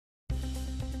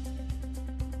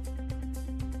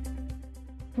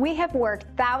We have worked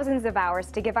thousands of hours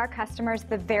to give our customers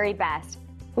the very best.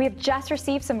 We have just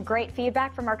received some great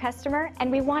feedback from our customer,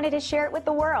 and we wanted to share it with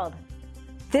the world.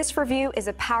 This review is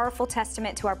a powerful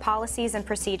testament to our policies and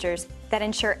procedures that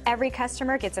ensure every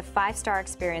customer gets a 5-star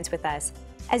experience with us.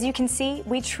 As you can see,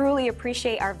 we truly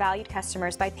appreciate our valued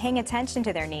customers by paying attention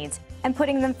to their needs and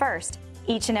putting them first,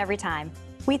 each and every time.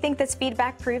 We think this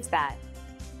feedback proves that.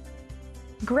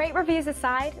 Great reviews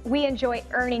aside, we enjoy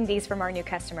earning these from our new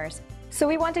customers. So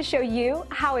we want to show you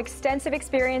how extensive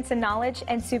experience and knowledge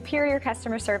and superior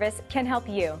customer service can help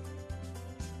you.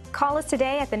 Call us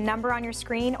today at the number on your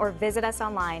screen or visit us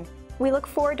online. We look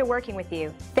forward to working with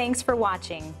you. Thanks for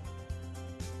watching.